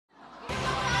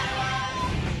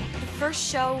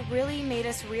first show really made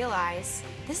us realize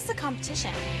this is a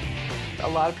competition. A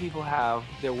lot of people have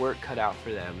their work cut out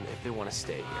for them if they want to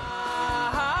stay here.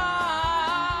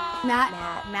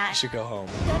 Matt should go home.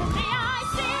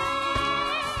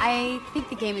 I think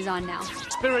the game is on now.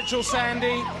 Spiritual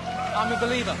Sandy, I'm a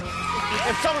believer.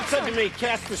 If someone said to me,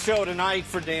 cast the show tonight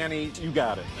for Danny, you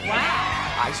got it. Wow.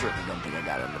 I certainly don't think I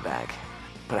got it in the bag,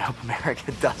 but I hope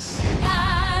America does.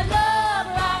 I love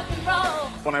rock and roll.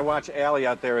 When I watch Allie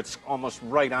out there, it's almost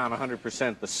right on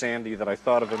 100% the Sandy that I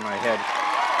thought of in my head.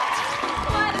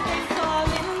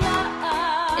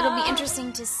 It'll be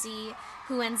interesting to see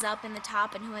who ends up in the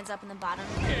top and who ends up in the bottom.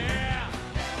 Yeah.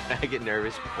 I get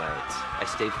nervous, but I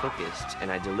stayed focused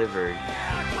and I delivered.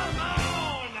 Yeah, come on!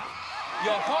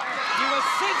 You're hot. You were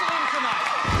sizzling tonight.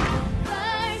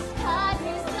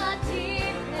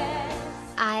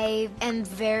 I am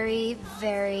very,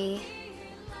 very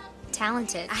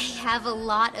talented. I have a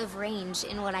lot of range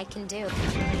in what I can do.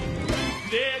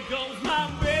 There goes my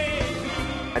baby.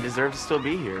 I deserve to still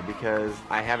be here because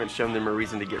I haven't shown them a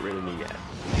reason to get rid of me yet.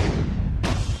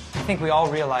 I think we all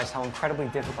realize how incredibly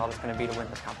difficult it's going to be to win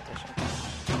this competition.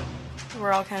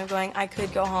 We're all kind of going, I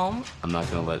could go home. I'm not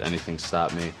going to let anything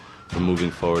stop me from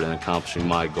moving forward and accomplishing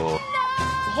my goal.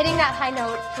 Hitting that high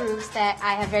note proves that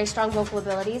I have very strong vocal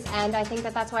abilities, and I think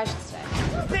that that's why I should stay.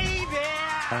 Baby!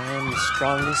 I am the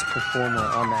strongest performer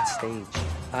on that stage.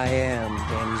 I am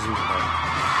Danny Zuko.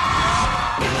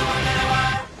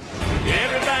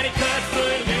 Everybody cut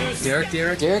footloose.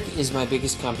 Derek is my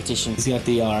biggest competition. He's got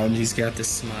the arms, he's got the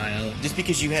smile. Just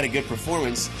because you had a good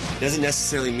performance doesn't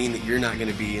necessarily mean that you're not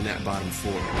going to be in that bottom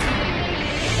four.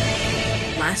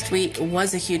 Last week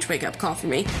was a huge wake-up call for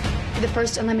me. The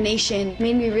first elimination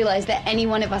made me realize that any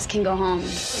one of us can go home.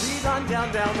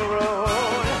 Down the road.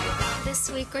 This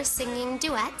week we're singing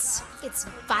duets. It's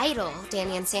vital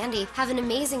Danny and Sandy have an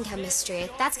amazing chemistry.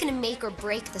 That's going to make or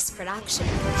break this production.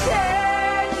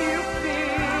 Can you feel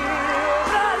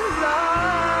the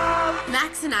love?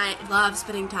 Max and I love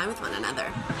spending time with one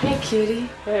another. Hey, cutie.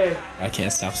 Hey. I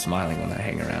can't stop smiling when I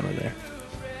hang around with her.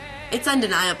 It's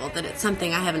undeniable that it's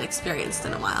something I haven't experienced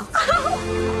in a while.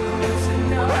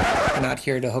 We're not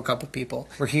here to hook up with people.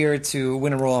 We're here to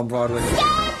win a role on Broadway.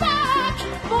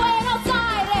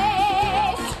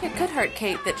 It could hurt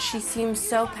Kate that she seems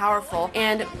so powerful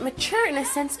and mature in a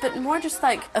sense, but more just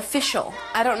like official.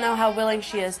 I don't know how willing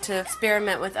she is to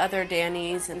experiment with other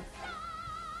Dannys and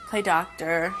play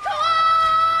doctor.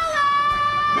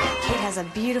 Kate has a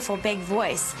beautiful big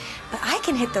voice, but I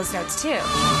can hit those notes too.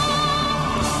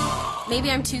 Maybe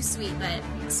I'm too sweet, but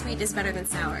sweet is better than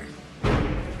sour.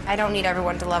 I don't need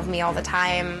everyone to love me all the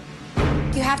time.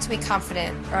 You have to be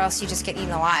confident, or else you just get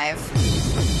eaten alive.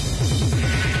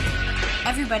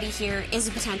 Everybody here is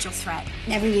a potential threat.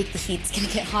 Every week the heat's gonna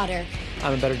get hotter.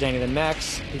 I'm a better Danny than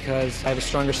Max because I have a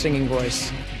stronger singing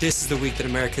voice. This is the week that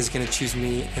America is going to choose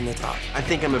me in the top. I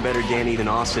think I'm a better Danny than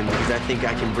Austin because I think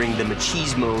I can bring the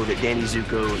machismo that Danny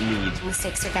Zuko needs.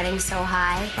 Mistakes are getting so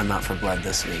high. I'm out for blood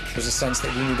this week. There's a sense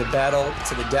that we need to battle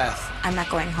to the death. I'm not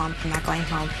going home. I'm not going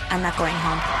home. I'm not going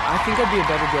home. I think I'd be a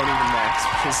better Danny than Max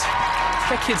because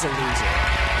that kid's a loser.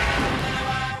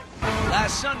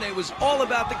 Last Sunday was all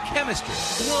about the chemistry.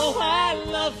 Oh, I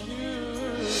love you.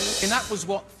 And that was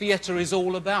what theater is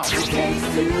all about.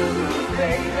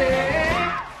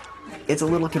 It's a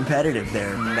little competitive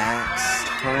there. Max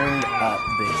turned up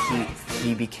the heat.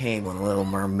 He became a little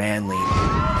more manly.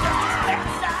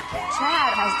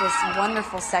 Chad has this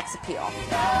wonderful sex appeal.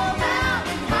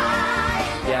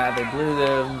 Yeah, they blew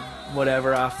the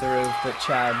whatever off the roof, but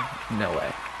Chad, no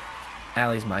way.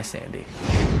 Allie's my Sandy.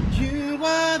 You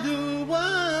are the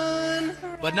one.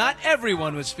 But not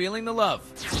everyone was feeling the love.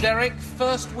 Derek,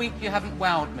 first week you haven't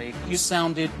wowed me. You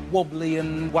sounded wobbly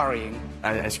and worrying.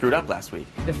 I screwed up last week.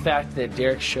 The fact that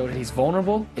Derek showed that he's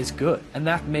vulnerable is good, and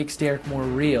that makes Derek more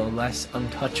real, less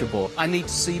untouchable. I need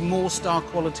to see more star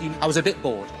quality. I was a bit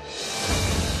bored.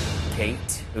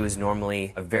 Kate, who is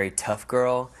normally a very tough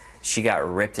girl, she got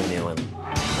ripped a new one.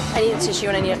 I need a tissue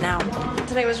and I need it now.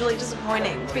 Today was really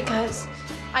disappointing because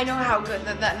I know how good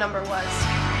that number was.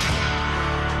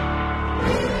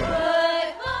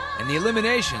 And the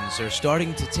eliminations are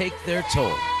starting to take their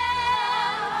toll.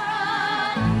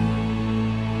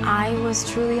 I was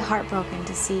truly heartbroken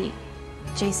to see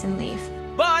Jason leave.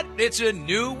 But it's a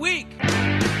new week.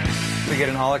 We get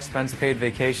an all-expense-paid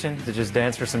vacation to just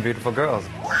dance for some beautiful girls.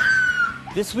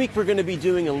 This week we're going to be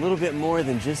doing a little bit more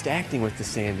than just acting with the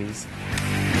Sandys.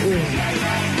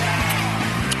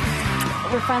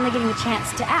 We're finally getting the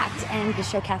chance to act and to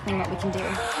show Kathleen what we can do.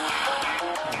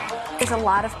 There's a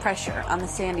lot of pressure on the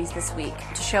Sandys this week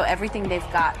to show everything they've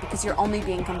got because you're only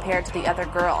being compared to the other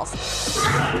girls.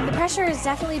 The pressure is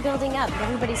definitely building up.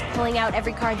 Everybody's pulling out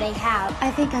every card they have.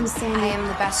 I think I'm Sandy. I am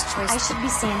the best choice. I should be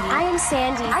Sandy. I am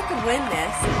Sandy. I could win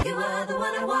this. You are the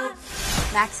one I want.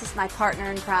 Max is my partner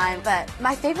in crime, but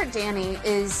my favorite Danny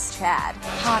is Chad.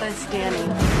 Hottest Danny.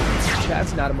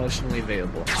 Chad's not emotionally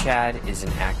available. Chad is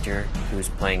an actor who is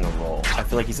playing a role. I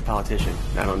feel like he's a politician.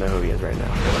 I don't know who he is right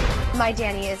now. My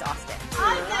Danny is Austin.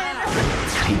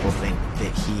 People think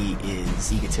that he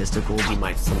is egotistical. He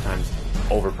might sometimes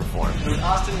overperform.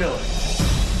 Austin Miller.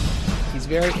 He's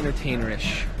very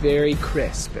entertainerish, very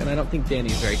crisp, and I don't think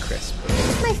Danny's very crisp.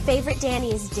 My favorite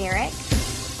Danny is Derek.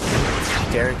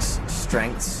 Derek's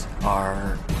strengths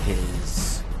are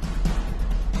his,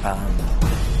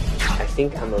 I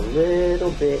think I'm a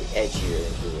little bit edgier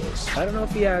than he is. I don't know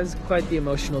if he has quite the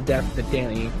emotional depth that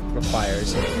Danny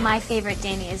requires. My favorite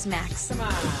Danny is Max.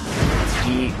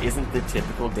 He isn't the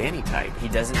typical Danny type. He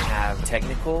doesn't have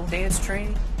technical dance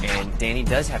training, and Danny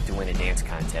does have to win a dance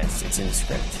contest. It's in the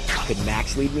script. Could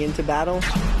Max lead me into battle?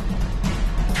 I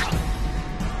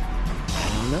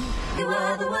don't know. You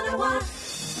are the one I want.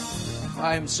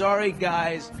 I'm sorry,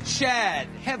 guys. Chad,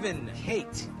 Heaven,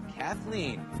 Kate,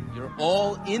 Kathleen, you're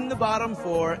all in the bottom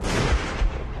four.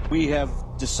 We have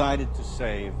decided to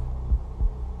save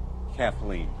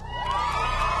Kathleen.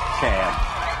 Chad.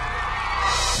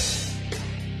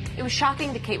 It was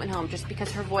shocking that Kate went home just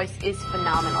because her voice is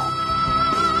phenomenal.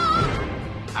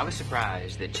 I was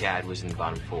surprised that Chad was in the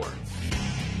bottom four.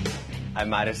 I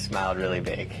might have smiled really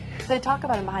big. They talk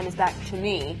about him behind his back to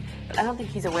me, but I don't think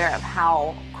he's aware of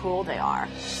how cruel they are.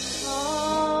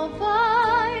 All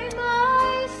by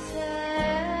myself.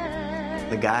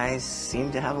 The guys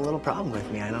seem to have a little problem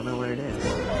with me. I don't know what it is.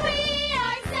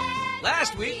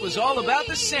 Last week was all about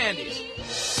the Sandys.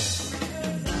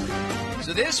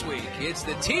 So this week, it's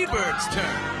the T-Birds'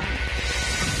 turn.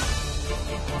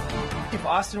 If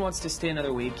Austin wants to stay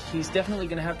another week, he's definitely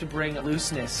going to have to bring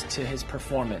looseness to his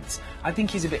performance. I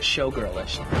think he's a bit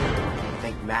showgirlish. I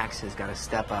think Max has got to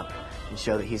step up and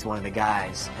show that he's one of the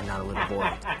guys and not a little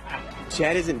boy.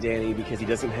 Chad isn't Danny because he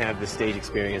doesn't have the stage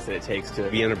experience that it takes to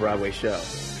be on a Broadway show.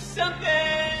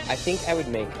 I think I would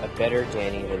make a better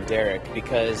Danny than Derek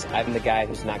because I'm the guy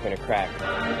who's not going to crack.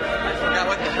 I forgot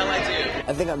what the hell I do.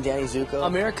 I think I'm Danny Zuko.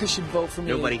 America should vote for me.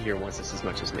 Nobody here wants this as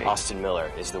much as me. Austin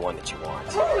Miller is the one that you want.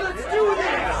 Let's do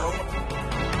this!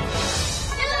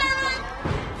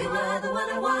 You are the one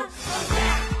I want.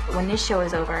 When this show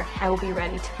is over, I will be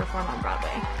ready to perform on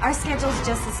Broadway. Our schedule's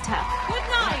just as tough. Good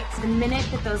night! The minute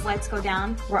that those lights go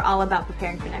down, we're all about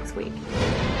preparing for next week.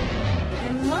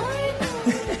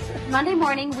 Monday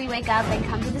morning, we wake up and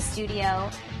come to the studio.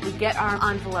 We get our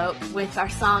envelope with our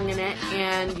song in it,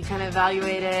 and you kind of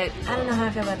evaluate it. I don't know how I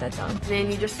feel about that song.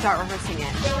 Then you just start rehearsing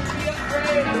it.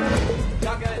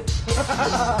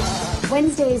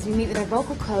 Wednesdays, we meet with our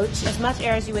vocal coach. As much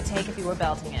air as you would take if you were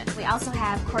belting it. We also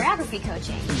have choreography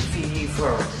coaching.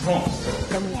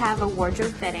 Then we have a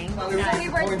wardrobe fitting. So we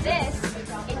wear this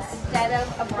instead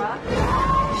of a bra.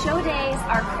 Show days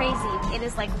are crazy. It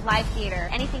is like live theater.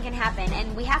 Anything can happen,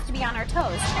 and we have to be on our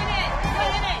toes.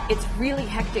 It's really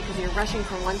hectic because you're rushing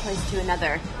from one place to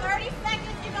another. 30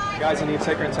 seconds, you guys! Guys, I need to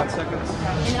take her in 10 seconds.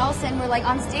 And then all of a sudden, we're like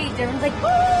on stage. Everyone's like, woo!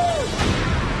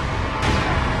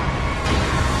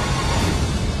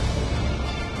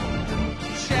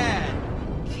 Chad,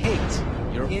 Kate,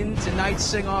 you're in tonight's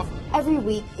sing-off. Every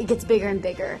week, it gets bigger and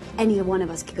bigger. Any one of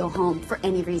us could go home for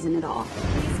any reason at all.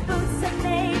 These boots are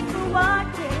made for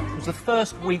walking. It was the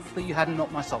first week that you hadn't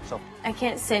knocked my socks off. I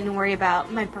can't sit and worry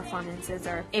about my performances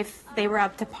or if they were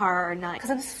up to par or not, because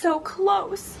I'm so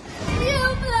close. You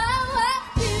blow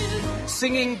up too.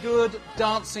 Singing good,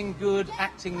 dancing good,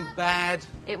 acting bad.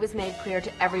 It was made clear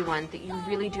to everyone that you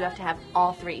really do have to have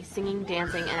all three, singing,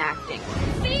 dancing, and acting.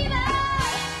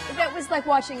 That was like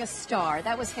watching a star.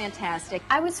 That was fantastic.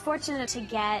 I was fortunate to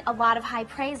get a lot of high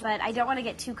praise, but I don't want to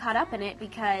get too caught up in it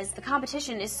because the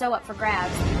competition is so up for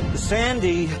grabs. The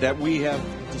Sandy that we have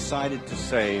decided to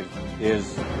save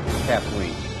is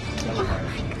Kathleen.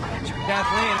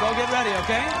 Kathleen, go get ready,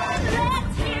 okay?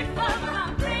 Let's hear it from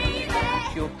our baby.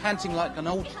 You're panting like an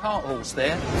old cart horse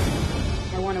there.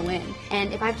 I want to win.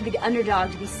 And if I have to be the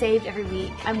underdog to be saved every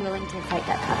week, I'm willing to fight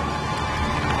that battle.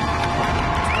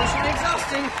 It's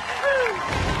exhausting.